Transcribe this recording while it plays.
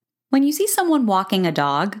When you see someone walking a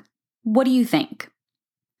dog, what do you think?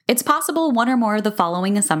 It's possible one or more of the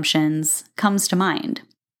following assumptions comes to mind.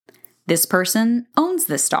 This person owns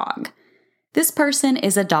this dog. This person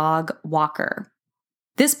is a dog walker.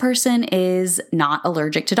 This person is not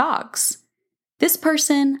allergic to dogs. This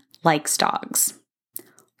person likes dogs.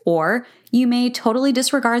 Or you may totally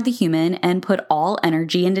disregard the human and put all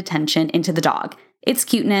energy and attention into the dog, its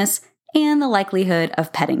cuteness, and the likelihood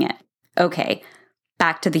of petting it. Okay,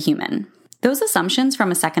 back to the human. Those assumptions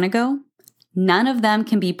from a second ago, none of them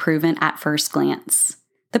can be proven at first glance.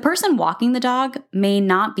 The person walking the dog may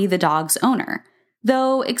not be the dog's owner,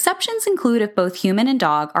 though exceptions include if both human and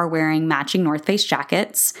dog are wearing matching North Face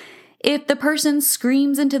jackets, if the person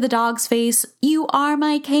screams into the dog's face, "You are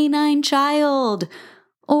my canine child,"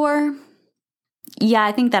 or, yeah,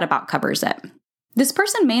 I think that about covers it. This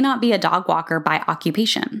person may not be a dog walker by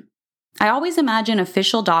occupation. I always imagine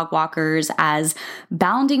official dog walkers as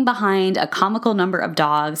bounding behind a comical number of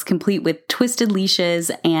dogs, complete with twisted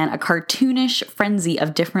leashes and a cartoonish frenzy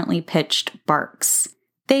of differently pitched barks.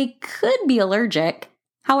 They could be allergic.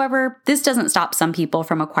 However, this doesn't stop some people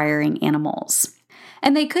from acquiring animals.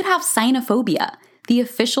 And they could have cynophobia, the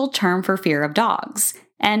official term for fear of dogs.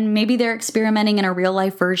 And maybe they're experimenting in a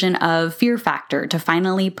real-life version of Fear Factor to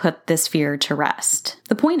finally put this fear to rest.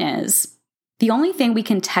 The point is, the only thing we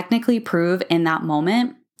can technically prove in that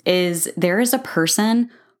moment is there is a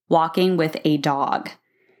person walking with a dog.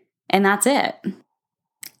 And that's it.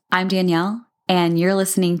 I'm Danielle, and you're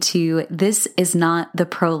listening to This Is Not the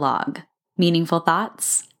Prologue, Meaningful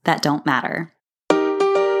Thoughts That Don't Matter.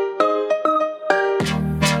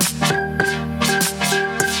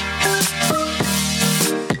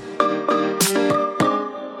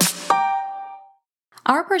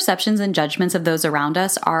 Our perceptions and judgments of those around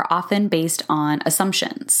us are often based on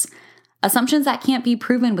assumptions. Assumptions that can't be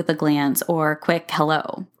proven with a glance or quick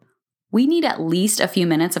hello. We need at least a few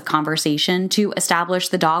minutes of conversation to establish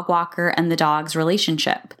the dog walker and the dog's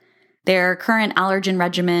relationship, their current allergen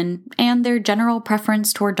regimen, and their general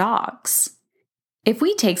preference toward dogs. If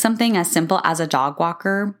we take something as simple as a dog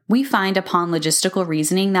walker, we find upon logistical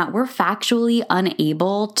reasoning that we're factually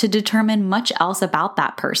unable to determine much else about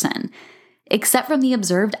that person, except from the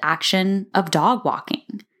observed action of dog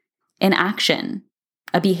walking, an action,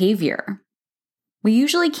 a behavior. We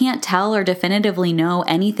usually can't tell or definitively know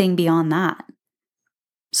anything beyond that.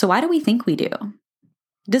 So why do we think we do?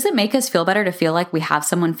 Does it make us feel better to feel like we have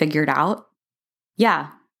someone figured out? Yeah,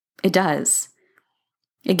 it does.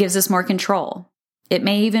 It gives us more control. It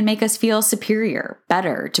may even make us feel superior,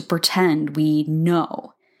 better, to pretend we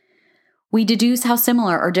know. We deduce how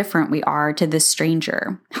similar or different we are to this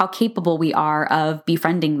stranger, how capable we are of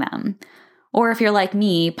befriending them. Or if you're like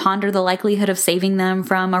me, ponder the likelihood of saving them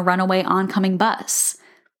from a runaway oncoming bus.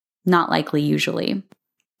 Not likely, usually.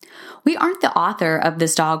 We aren't the author of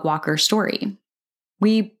this dog walker story.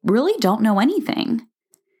 We really don't know anything.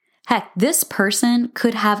 Heck, this person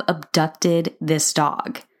could have abducted this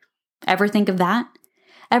dog. Ever think of that?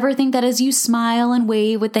 Ever think that as you smile and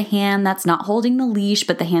wave with the hand that's not holding the leash,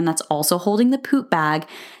 but the hand that's also holding the poop bag,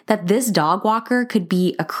 that this dog walker could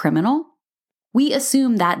be a criminal? We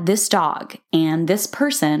assume that this dog and this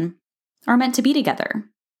person are meant to be together,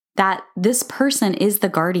 that this person is the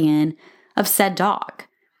guardian of said dog.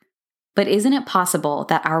 But isn't it possible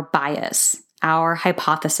that our bias, our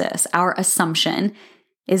hypothesis, our assumption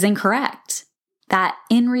is incorrect? That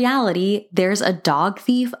in reality, there's a dog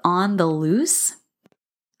thief on the loose?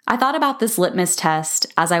 I thought about this litmus test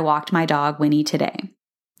as I walked my dog Winnie today.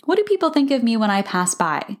 What do people think of me when I pass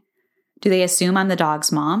by? Do they assume I'm the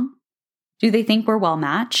dog's mom? Do they think we're well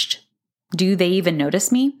matched? Do they even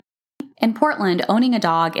notice me? In Portland, owning a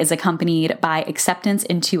dog is accompanied by acceptance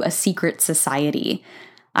into a secret society.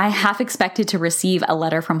 I half expected to receive a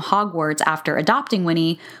letter from Hogwarts after adopting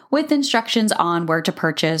Winnie with instructions on where to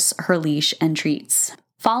purchase her leash and treats.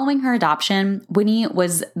 Following her adoption, Winnie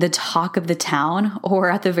was the talk of the town,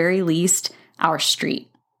 or at the very least, our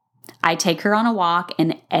street. I'd take her on a walk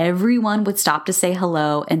and everyone would stop to say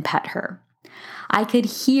hello and pet her. I could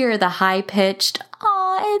hear the high-pitched,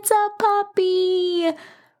 "Aw, it's a puppy,"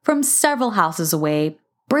 from several houses away,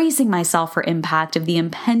 bracing myself for impact of the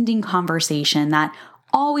impending conversation that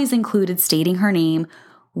always included stating her name,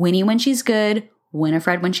 Winnie when she's good,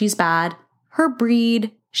 Winifred when she's bad, her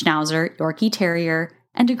breed, Schnauzer, Yorkie Terrier,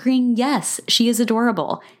 and agreeing, yes, she is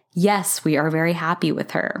adorable. Yes, we are very happy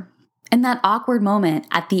with her. And that awkward moment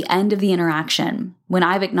at the end of the interaction, when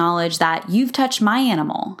I've acknowledged that you've touched my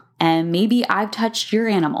animal, and maybe I've touched your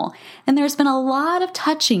animal, and there's been a lot of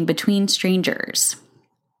touching between strangers.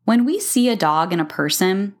 When we see a dog and a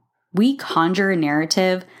person, we conjure a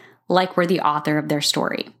narrative like we're the author of their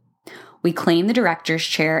story. We claim the director's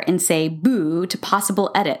chair and say boo to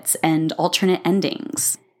possible edits and alternate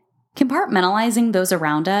endings. Compartmentalizing those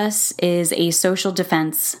around us is a social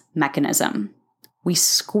defense mechanism. We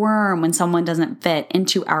squirm when someone doesn't fit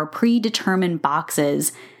into our predetermined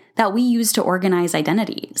boxes that we use to organize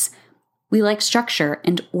identities. We like structure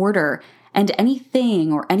and order, and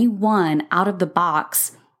anything or anyone out of the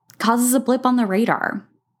box causes a blip on the radar,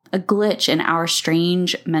 a glitch in our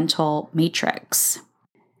strange mental matrix.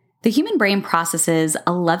 The human brain processes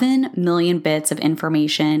 11 million bits of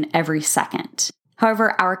information every second.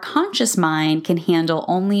 However, our conscious mind can handle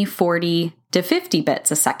only 40 to 50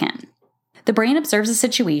 bits a second. The brain observes a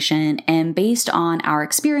situation and, based on our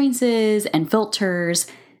experiences and filters,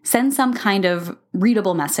 sends some kind of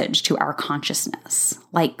readable message to our consciousness,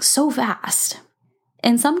 like so fast.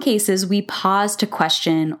 In some cases, we pause to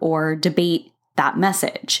question or debate that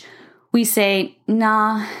message. We say,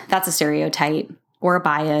 nah, that's a stereotype, or a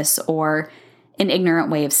bias, or an ignorant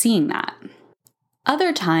way of seeing that.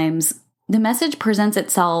 Other times, the message presents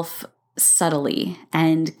itself subtly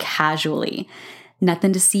and casually.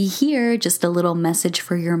 Nothing to see here, just a little message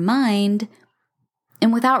for your mind.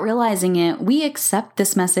 And without realizing it, we accept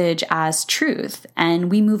this message as truth and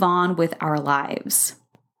we move on with our lives.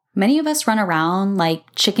 Many of us run around like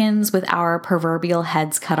chickens with our proverbial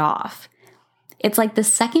heads cut off. It's like the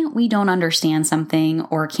second we don't understand something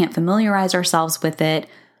or can't familiarize ourselves with it,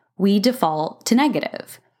 we default to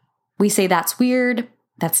negative. We say that's weird,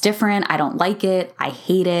 that's different, I don't like it, I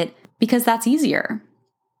hate it, because that's easier.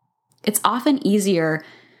 It's often easier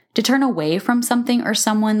to turn away from something or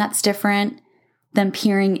someone that's different than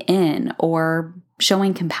peering in or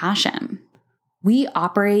showing compassion. We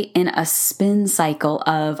operate in a spin cycle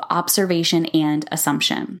of observation and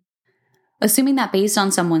assumption, assuming that based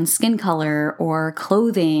on someone's skin color or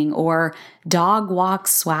clothing or dog walk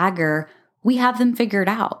swagger, we have them figured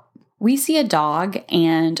out. We see a dog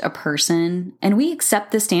and a person, and we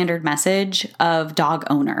accept the standard message of dog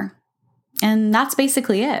owner. And that's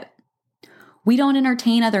basically it. We don't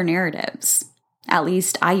entertain other narratives. At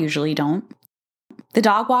least I usually don't. The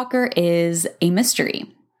dog walker is a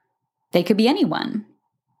mystery. They could be anyone.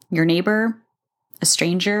 Your neighbor, a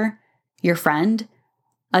stranger, your friend,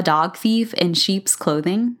 a dog thief in sheep's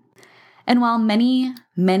clothing. And while many,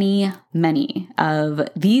 many, many of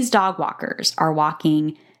these dog walkers are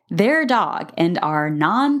walking their dog and are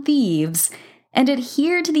non-thieves and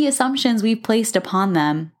adhere to the assumptions we've placed upon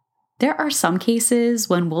them, there are some cases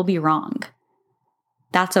when we'll be wrong.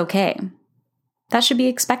 That's okay. That should be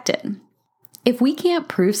expected. If we can't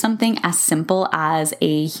prove something as simple as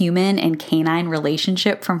a human and canine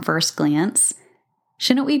relationship from first glance,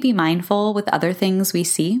 shouldn't we be mindful with other things we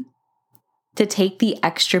see? To take the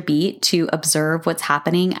extra beat to observe what's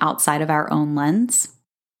happening outside of our own lens?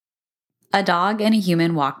 A dog and a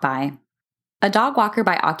human walk by. A dog walker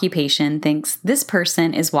by occupation thinks this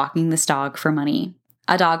person is walking this dog for money.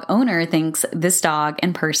 A dog owner thinks this dog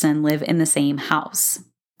and person live in the same house.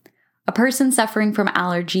 A person suffering from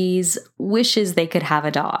allergies wishes they could have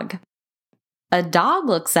a dog. A dog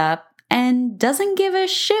looks up and doesn't give a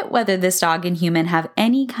shit whether this dog and human have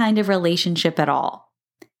any kind of relationship at all.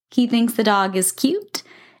 He thinks the dog is cute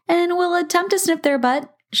and will attempt to sniff their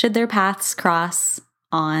butt should their paths cross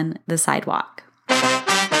on the sidewalk.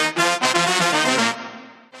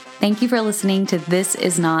 Thank you for listening to This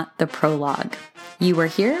Is Not the Prologue. You were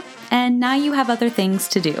here, and now you have other things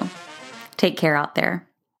to do. Take care out there.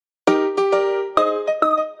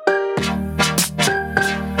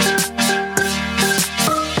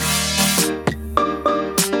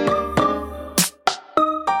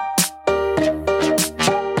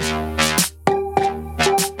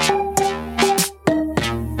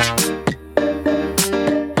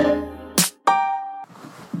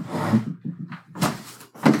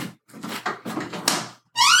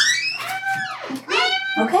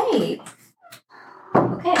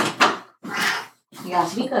 Okay. You have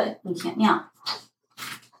to be good. You can't meow.